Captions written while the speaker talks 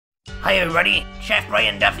Hi everybody, Chef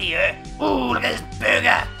Brian Duffy here. Ooh, look at this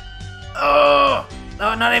burger. Oh,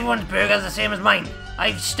 no, not everyone's burger's the same as mine.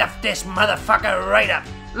 I've stuffed this motherfucker right up.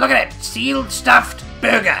 Look at it, sealed stuffed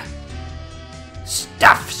burger.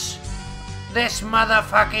 Stufz. This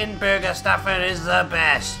motherfucking burger stuffer is the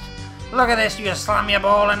best. Look at this, you just slam your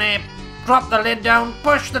ball in it, drop the lid down,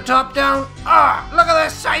 push the top down. Oh, look at the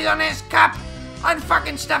size on this cup. I'd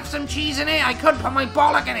fucking stuff some cheese in it. I could put my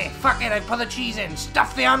bollock in it. Fuck it, I put the cheese in,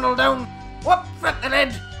 stuff the handle down, whoop, flip the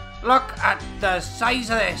lid. Look at the size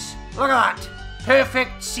of this. Look at that.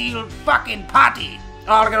 Perfect sealed fucking patty.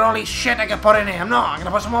 Oh, look at all this shit I could put in it. I'm gonna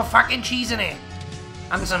put some more fucking cheese in it.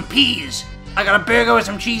 And some peas. I got a burger with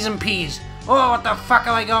some cheese and peas. Oh, what the fuck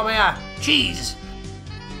have I got here? Cheese.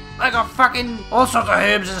 I got fucking all sorts of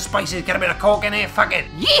herbs and spices. Get a bit of coke in it. Fuck it.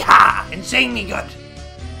 Yeehaw! Insanely good.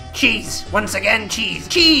 Cheese. Once again, cheese.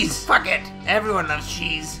 Cheese! Fuck it. Everyone loves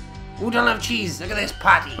cheese. Who don't love cheese? Look at this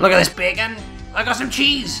patty. Look at this bacon. I got some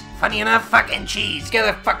cheese. Funny enough, fucking cheese. Get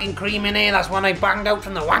the fucking cream in here. That's one I banged out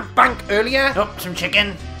from the wank bank earlier. Oh, some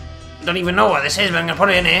chicken. Don't even know what this is, but I'm gonna put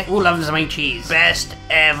it in here. Who loves my cheese? Best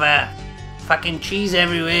ever. Fucking cheese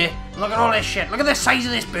everywhere. Look at all this shit. Look at the size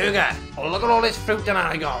of this burger. Oh, look at all this fruit that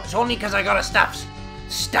I got. It's only because I got a Stufz.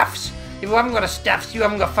 Stufz. If you haven't got a Stufz, you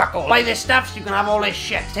haven't got fuck all. Buy this Stufz, you can have all this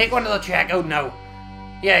shit. Take one to the checkout now.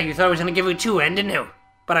 Yeah, you thought I was gonna give you two, didn't you?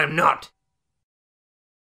 But I'm not.